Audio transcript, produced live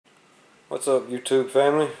What's up, YouTube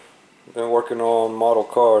family? I've been working on model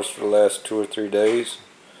cars for the last 2 or 3 days.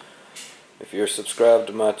 If you're subscribed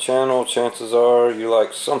to my channel, chances are you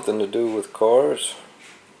like something to do with cars.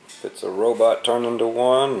 If it's a robot turned into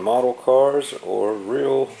one, model cars, or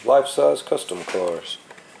real life-size custom cars.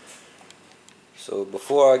 So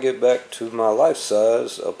before I get back to my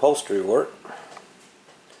life-size upholstery work,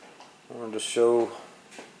 I wanted to show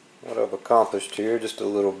what I've accomplished here just a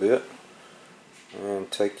little bit and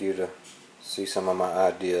take you to see some of my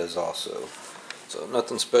ideas also. So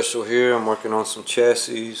nothing special here. I'm working on some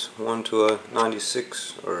chassis, one to a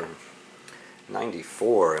 96 or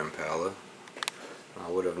 94 Impala. I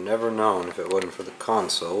would have never known if it wasn't for the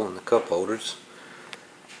console and the cup holders.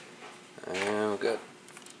 And we've got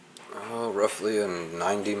roughly a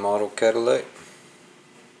 90 model Cadillac.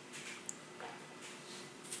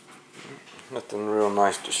 Nothing real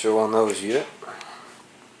nice to show on those yet.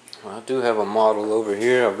 I do have a model over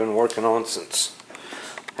here I've been working on since,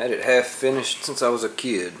 had it half finished since I was a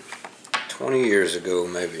kid, 20 years ago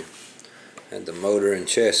maybe. Had the motor and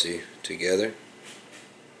chassis together,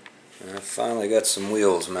 and I finally got some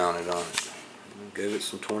wheels mounted on it. I gave it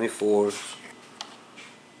some 24s.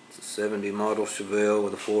 It's a 70 model Chevelle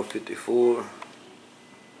with a 454,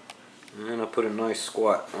 and I put a nice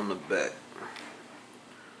squat on the back.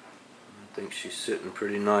 I think she's sitting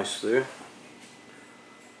pretty nice there.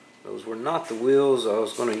 Those were not the wheels I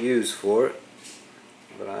was going to use for it,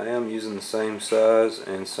 but I am using the same size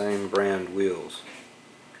and same brand wheels.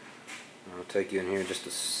 I'll take you in here in just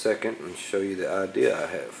a second and show you the idea I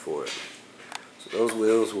have for it. So those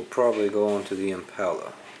wheels will probably go onto the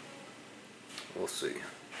Impala. We'll see.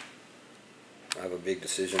 I have a big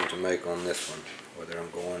decision to make on this one, whether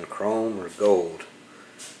I'm going chrome or gold.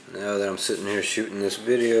 Now that I'm sitting here shooting this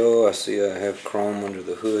video, I see I have chrome under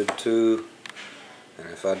the hood too. And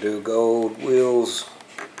if I do gold wheels,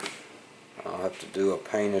 I'll have to do a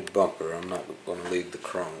painted bumper. I'm not going to leave the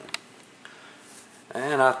chrome.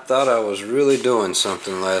 And I thought I was really doing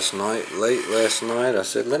something last night. Late last night, I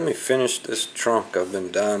said, let me finish this trunk I've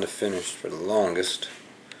been dying to finish for the longest.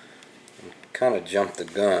 And kind of jumped the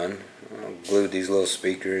gun. I glued these little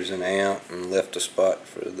speakers and amp and left a spot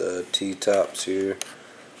for the T-tops here.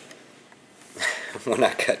 When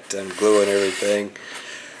I got done gluing everything,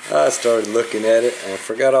 I started looking at it and I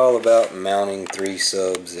forgot all about mounting 3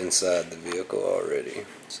 subs inside the vehicle already.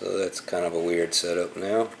 So that's kind of a weird setup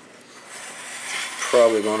now.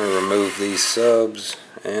 Probably going to remove these subs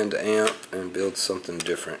and amp and build something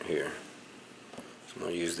different here. So I'm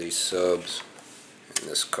going to use these subs in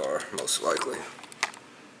this car most likely.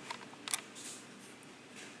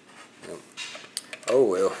 Yep. Oh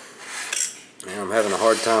well. And I'm having a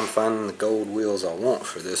hard time finding the gold wheels I want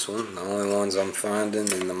for this one. The only ones I'm finding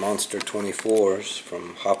in the Monster 24s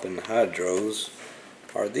from Hoppin' Hydros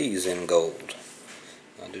are these in gold.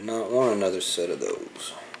 I do not want another set of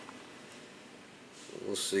those.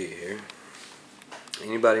 We'll see here.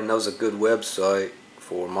 Anybody knows a good website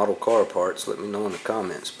for model car parts, let me know in the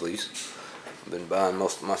comments please. I've been buying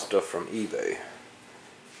most of my stuff from eBay.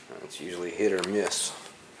 It's usually hit or miss.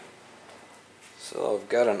 So I've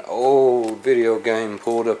got an old video game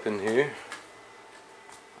pulled up in here.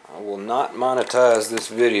 I will not monetize this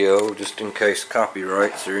video just in case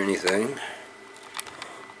copyrights or anything.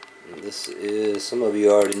 And this is, some of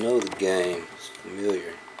you already know the game, it's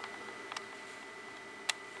familiar.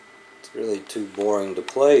 It's really too boring to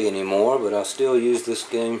play anymore, but I still use this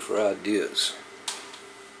game for ideas.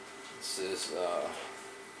 This is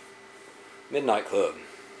Midnight Club.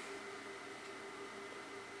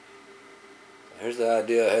 Here's the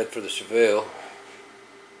idea I had for the Chevelle.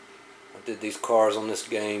 I did these cars on this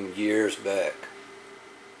game years back.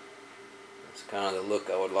 It's kind of the look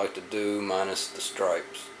I would like to do, minus the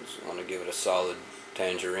stripes. Just want to give it a solid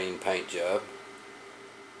tangerine paint job.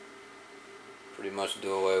 Pretty much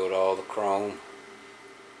do away with all the chrome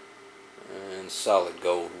and solid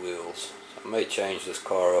gold wheels. So I may change this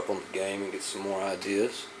car up on the game and get some more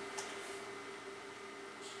ideas.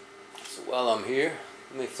 So while I'm here,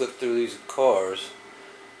 let me flip through these cars.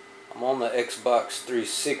 I'm on the Xbox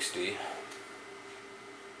 360,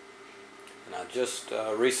 and I just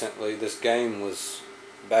recently, this game was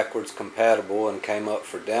backwards compatible and came up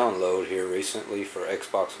for download here recently for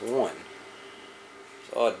Xbox One.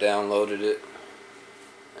 So I downloaded it,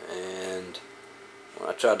 and when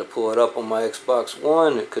I tried to pull it up on my Xbox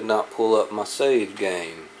One, it could not pull up my save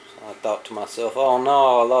game. So I thought to myself, oh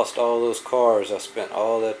no, I lost all those cars I spent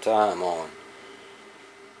all that time on.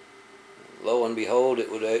 Lo and behold, it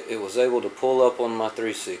was able to pull up on my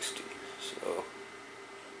 360. So,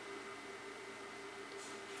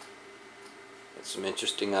 got some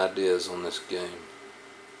interesting ideas on this game.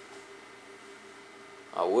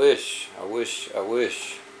 I wish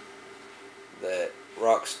that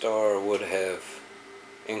Rockstar would have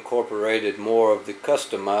incorporated more of the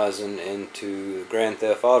customizing into Grand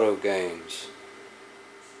Theft Auto games.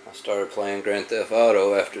 I started playing Grand Theft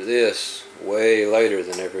Auto after this, way later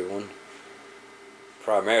than everyone,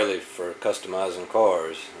 primarily for customizing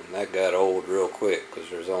cars, and that got old real quick because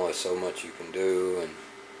there's only so much you can do, and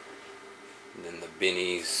then the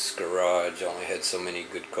Benny's garage only had so many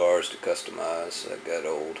good cars to customize, so that got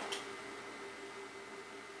old.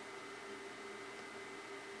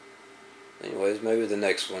 Anyways, maybe the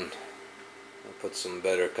next one I'll put some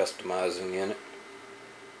better customizing in it.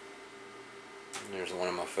 And there's one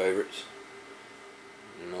of my favorites.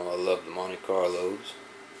 You know I love the Monte Carlos.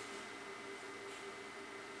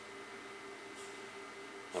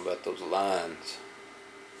 How about those lines?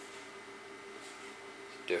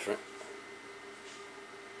 It's different.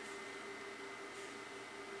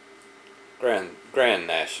 Grand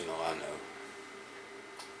National, I know.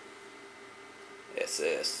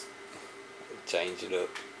 SS. Change it up.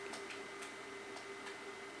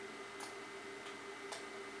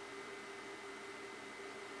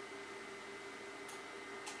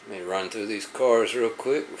 Let me run through these cars real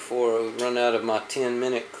quick before I run out of my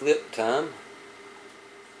 10-minute clip time.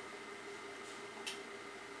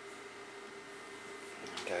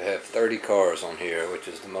 I have 30 cars on here, which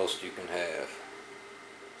is the most you can have.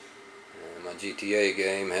 And my GTA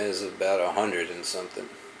game has about 100 and something.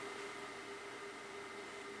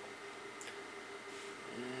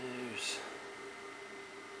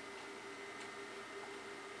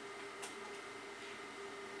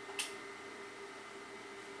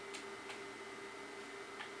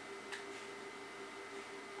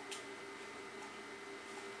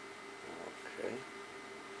 Okay,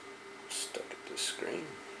 stuck at this screen.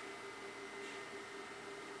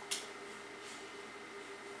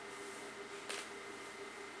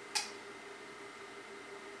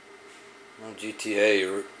 Well,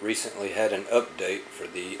 GTA recently had an update for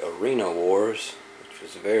the Arena Wars, which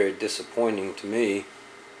was very disappointing to me.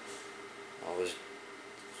 I was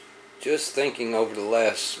just thinking over the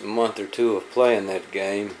last month or two of playing that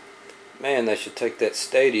game, man, they should take that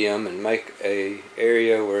stadium and make a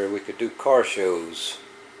area where we could do car shows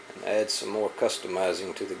and add some more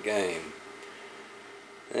customizing to the game.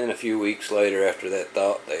 And a few weeks later after that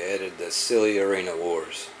thought, they added the silly Arena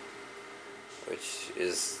Wars, which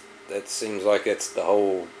is, that seems like it's the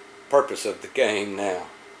whole purpose of the game now.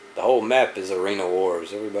 The whole map is Arena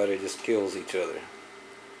Wars. Everybody just kills each other.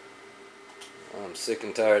 I'm sick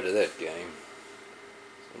and tired of that game.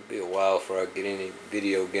 It'll be a while before I get any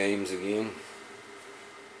video games again.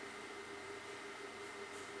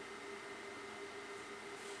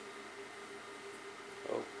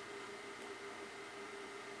 Oh,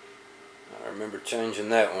 I remember changing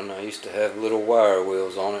that one. I used to have little wire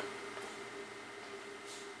wheels on it.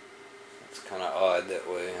 It's kind of odd that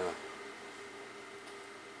way, huh?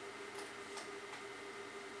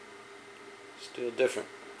 Still different.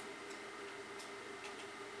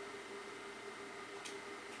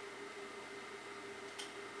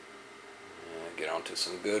 Get onto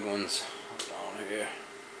some good ones. Hold on here.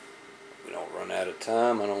 We don't run out of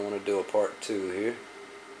time. I don't want to do a part 2 here.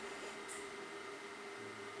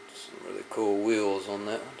 Some really cool wheels on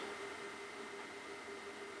that one.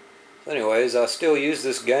 So anyways, I still use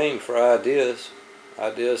this game for ideas.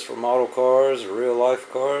 Ideas for model cars or real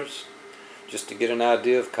life cars. Just to get an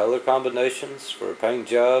idea of color combinations for paint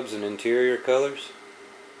jobs and interior colors.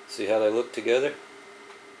 See how they look together.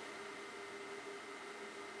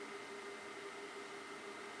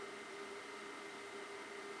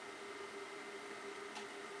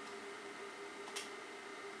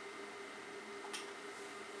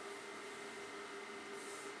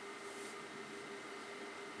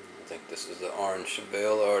 I think this is the orange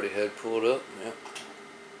Chevelle I already had pulled up. Yep.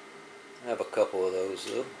 I have a couple of those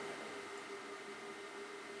though.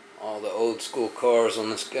 All the old school cars on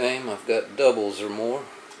this game, I've got doubles or more.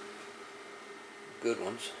 Good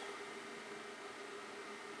ones.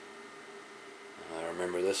 I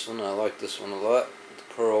remember this one. I like this one a lot. The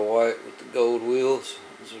pearl white with the gold wheels.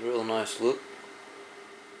 It's a real nice look.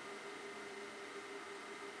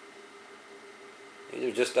 These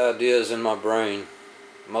are just ideas in my brain.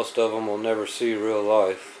 Most of them will never see real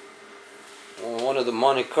life. Well, one of the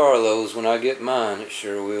Monte Carlos, when I get mine, it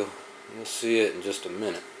sure will. You'll see it in just a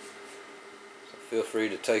minute. So feel free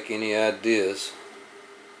to take any ideas.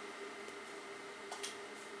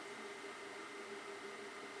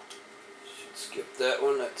 Should skip that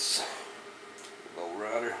one. That's low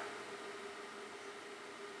rider.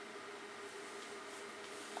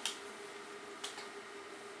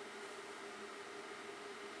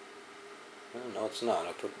 Well, no, it's not.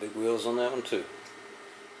 I put big wheels on that one too.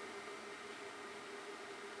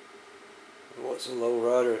 It was a low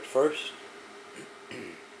rider at first.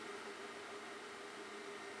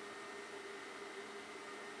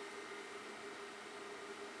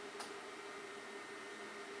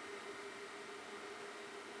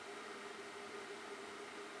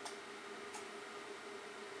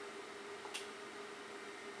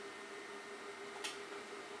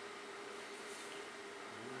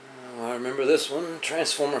 I remember this one,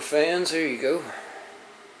 Transformer fans, here you go.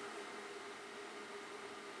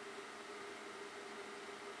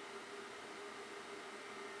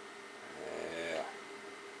 Yeah.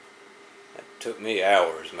 It took me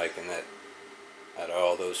hours making that out of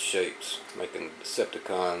all those shapes, making the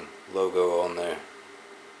Decepticon logo on there.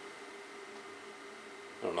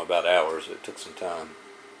 I don't know about hours, it took some time.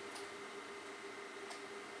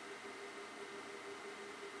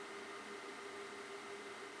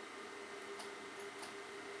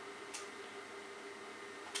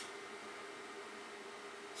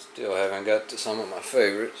 Still haven't got to some of my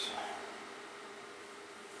favorites.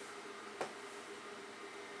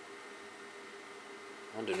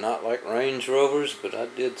 I do not like Range Rovers, but I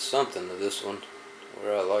did something to this one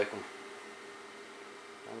where I like them.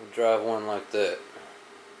 I would drive one like that.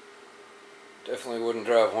 Definitely wouldn't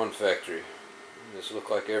drive one factory. This look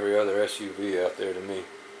like every other SUV out there to me.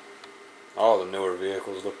 All the newer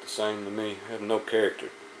vehicles look the same to me. Have no character.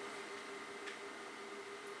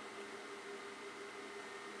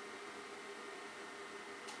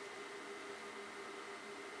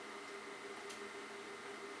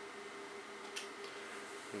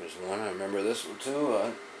 There's one, I remember this one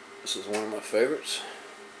too. This is one of my favorites.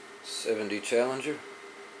 70 Challenger.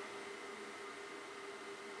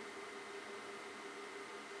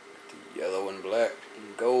 The yellow and black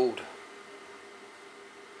and gold.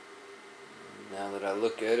 Now that I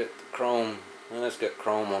look at it, the chrome, well, it's got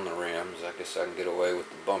chrome on the rims. I guess I can get away with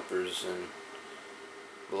the bumpers and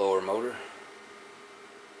blower motor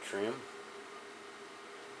trim.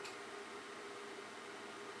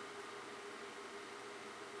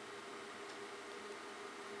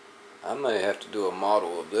 I may have to do a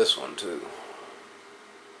model of this one too.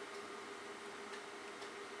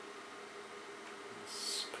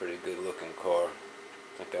 It's a pretty good looking car.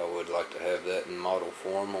 I think I would like to have that in model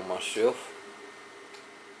form on my shelf.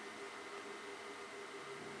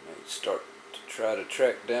 Start to try to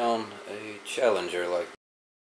track down a Challenger like